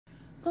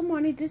Good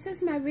morning. This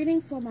is my reading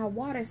for my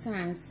water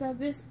signs. So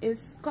this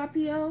is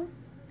Scorpio,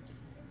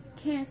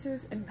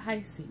 Cancers, and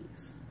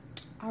Pisces.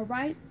 All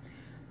right.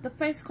 The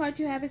first card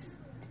you have is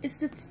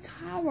the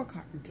Tower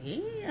card.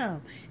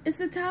 Damn. It's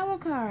the Tower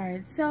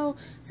card. So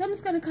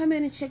someone's going to come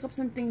in and shake up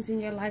some things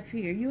in your life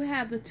here. You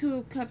have the Two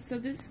of Cups. So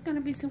this is going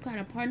to be some kind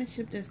of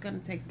partnership that's going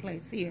to take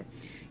place here.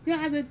 You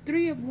have the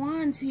Three of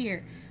Wands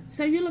here.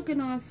 So you're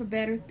looking on for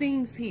better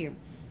things here.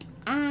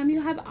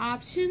 You have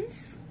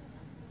options.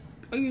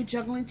 Or you're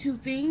juggling two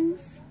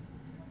things.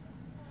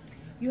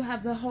 You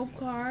have the Hope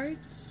card.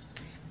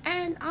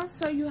 And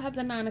also you have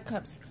the Nine of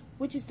Cups,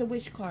 which is the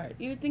Wish card.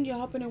 Anything you're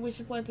hoping and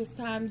wishing for at this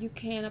time, you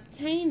can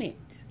obtain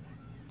it.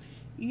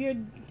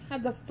 You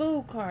have the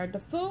Fool card. The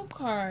Fool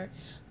card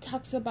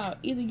talks about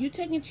either you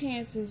taking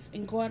chances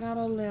and going out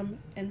on a limb,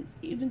 and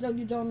even though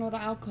you don't know the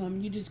outcome,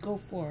 you just go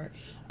for it.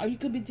 Or you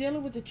could be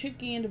dealing with a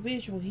tricky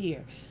individual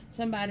here.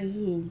 Somebody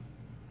who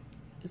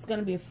is going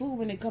to be a fool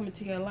when they come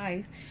into your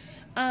life.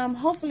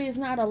 Hopefully it's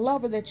not a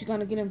lover that you're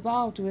going to get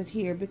involved with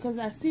here, because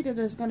I see that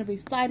there's going to be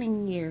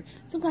fighting here,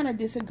 some kind of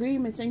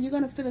disagreements, and you're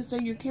going to feel as though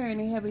you're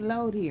carrying a heavy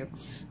load here.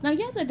 Now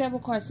you have the Devil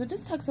card, so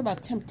this talks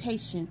about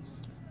temptation.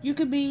 You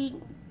could be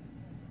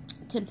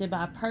tempted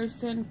by a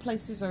person,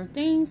 places, or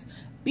things.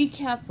 Be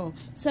careful.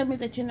 Something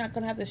that you're not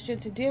going to have the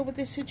strength to deal with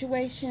this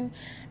situation.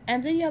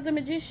 And then you have the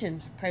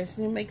Magician,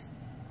 person who makes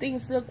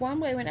things look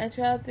one way when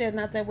actually out there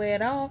not that way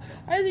at all.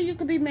 Or either you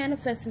could be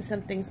manifesting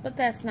some things, but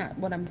that's not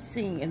what I'm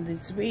seeing in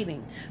this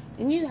reading.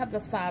 And you have the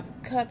Five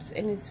of Cups,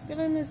 and it's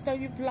feeling as though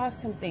you've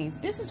lost some things.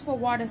 This is for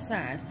water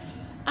signs.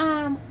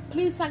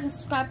 Please like and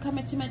subscribe,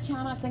 comment to my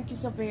channel. Thank you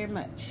so very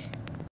much.